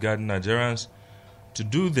of safeguarding Nigerians to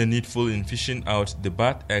do the needful in fishing out the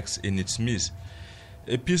bad eggs in its midst.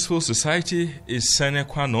 A peaceful society is sine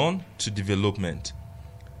qua non to development.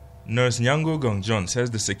 Nurse Nyango Gongjon says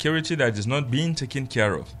the security that is not being taken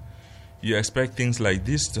care of. You expect things like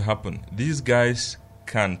this to happen. These guys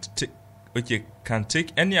can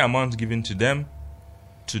take any amount given to them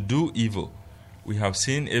to do evil. We have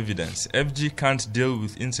seen evidence. FG can't deal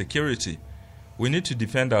with insecurity. We need to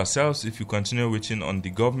defend ourselves. If you continue waiting on the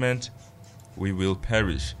government, we will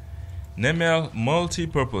perish. Nemel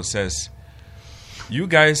Multipurpose says, you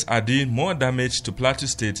guys are doing more damage to Plateau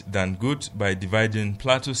State than good by dividing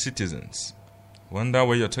Plateau citizens. Wonder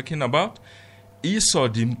what you're talking about? Esau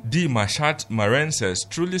D. Mashat Maren says,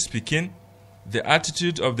 truly speaking, the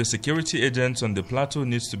attitude of the security agents on the Plateau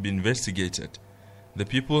needs to be investigated. The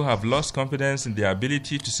people have lost confidence in their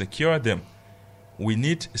ability to secure them. We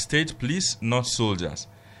need state police, not soldiers.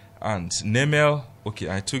 And Nemel,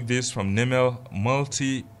 I took this from Nemel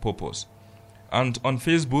Multipurpose. And on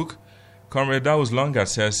Facebook, Comrade Daus Longa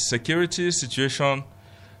says, security situation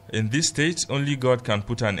in this state, only God can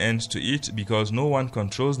put an end to it, because no one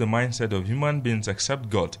controls the mindset of human beings except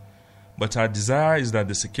God. But our desire is that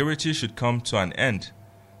the security should come to an end.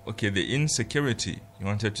 The insecurity, you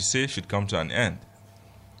wanted to say, should come to an end.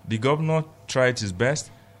 The governor tried his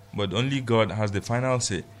best, but only God has the final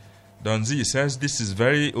say. Donzi says this is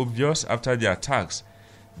very obvious after the attacks.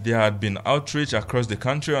 There had been outrage across the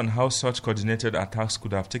country on how such coordinated attacks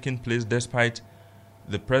could have taken place despite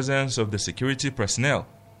the presence of the security personnel.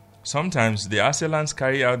 Sometimes the assailants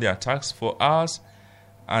carry out the attacks for hours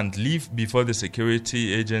and leave before the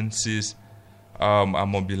security agencies are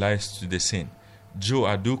mobilized to the scene. Joe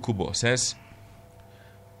Adukubo says,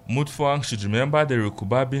 Mutfwang should remember the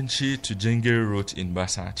Rukubabinchi to Jengiri Road in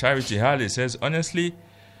Basa. Charity Hale says, honestly,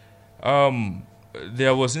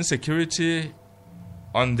 there was insecurity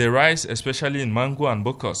on the rise, especially in Mangu and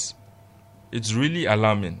Bokos. It's really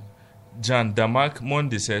alarming. Jan Damak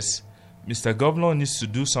Mondi says, Mr. Governor needs to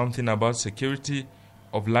do something about security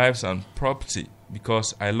of lives and property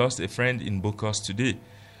because I lost a friend in Bokos today.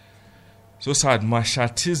 So sad.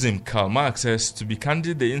 Mashatism Karl Marx says, to be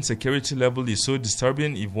candid, the insecurity level is so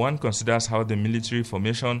disturbing if one considers how the military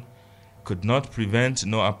formation could not prevent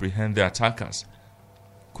nor apprehend the attackers.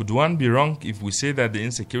 Could one be wrong if we say that the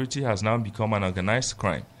insecurity has now become an organized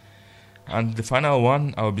crime? And the final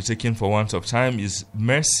one I will be taking for want of time is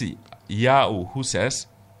Mercy Yao, who says,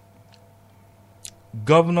 the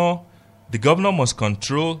governor must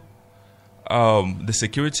control the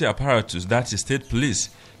security apparatus, that is state police.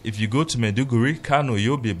 If you go to Maiduguri, Kano,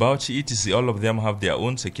 Yobe, Bauchi, etc., all of them have their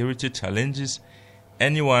own security challenges.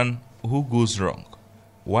 Anyone who goes wrong,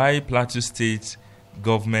 why Plateau State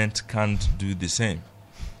government can't do the same?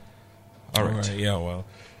 All right. Yeah, well.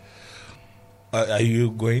 Are you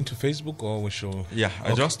going to Facebook or we show? Yeah,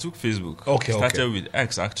 I just took Facebook. Okay, Started with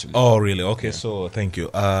X, actually. Oh, really? Okay, yeah. So thank you.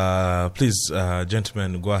 Please,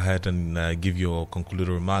 gentlemen, go ahead and give your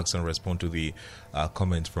concluding remarks and respond to the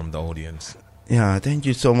comments from the audience. Yeah, thank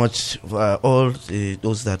you so much for all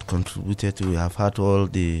those that contributed. We have had all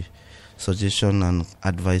the suggestion and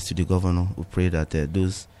advice to the governor. We pray that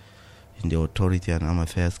those in the authority and armed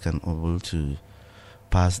affairs can be able to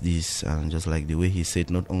pass this, and just like the way he said,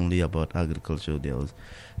 not only about agriculture, there was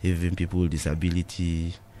even people with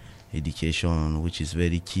disability, education, which is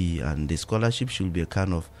very key, and the scholarship should be a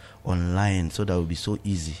kind of online, so that will be so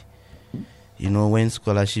easy. You know, when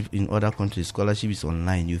scholarship in other countries, scholarship is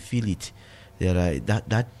online, you feel it. There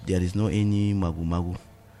is no any magu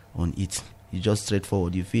on it. You just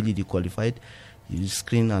straightforward. You feel it, you qualified, you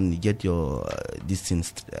screen and you get your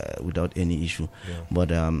distance without any issue. Yeah.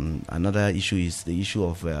 But another issue is the issue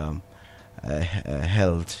of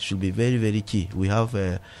health should be very, very key. We have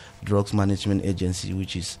a drugs management agency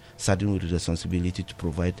which is starting with the responsibility to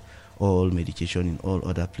provide all medication in all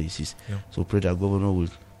other places. Yeah. So pray that governor will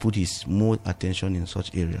put his more attention in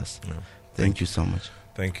such areas. Yeah. Thank you so much.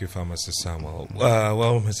 Thank you, Pharmacist Samuel.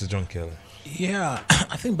 Well, Mr. John Kelly. Yeah,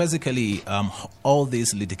 I think basically all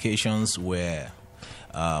these litigations were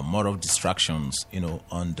more of distractions,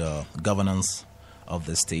 on the governance of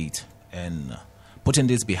the state. And putting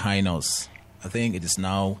this behind us, I think it is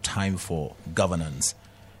now time for governance.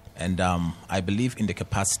 And I believe in the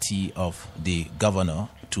capacity of the governor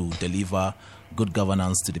to deliver good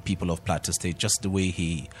governance to the people of Plateau State, just the way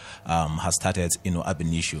he has started, ab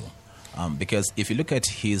initio. Because if you look at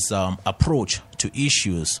his approach to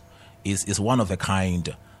issues, is one of a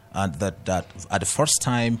kind, and that at the first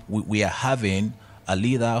time we are having a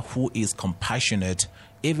leader who is compassionate,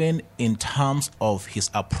 even in terms of his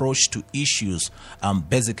approach to issues.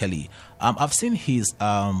 Basically, I've seen his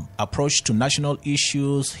approach to national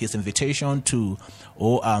issues, his invitation to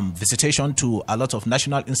visitation to a lot of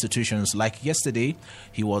national institutions. Like yesterday,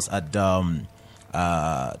 he was at the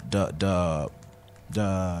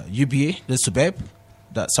UBA, the SUBEB,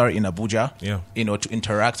 in Abuja, to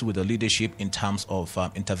interact with the leadership in terms of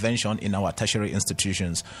intervention in our tertiary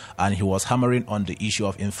institutions. And he was hammering on the issue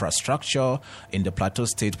of infrastructure in the Plateau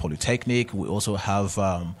State Polytechnic. We also have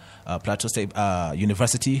Plateau State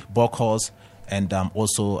University, Bokos, and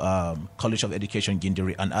also College of Education,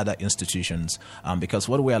 Gindiri, and other institutions. Because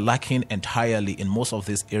what we are lacking entirely in most of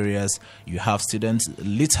these areas, you have students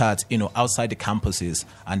littered, outside the campuses,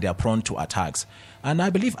 and they are prone to attacks. And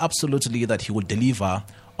I believe absolutely that he will deliver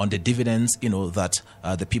on the dividends, that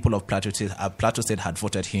the people of Plateau State had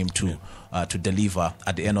voted him to deliver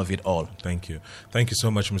at the end of it all. Thank you. Thank you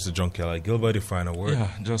so much, Mr. John Kelly. Gilbert, the final word.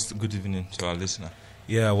 Yeah, just good evening to our listener.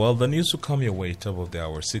 Yeah, well, the news will come your way, top of the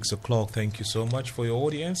hour, 6 o'clock. Thank you so much for your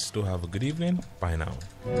audience. Do have a good evening. Bye now.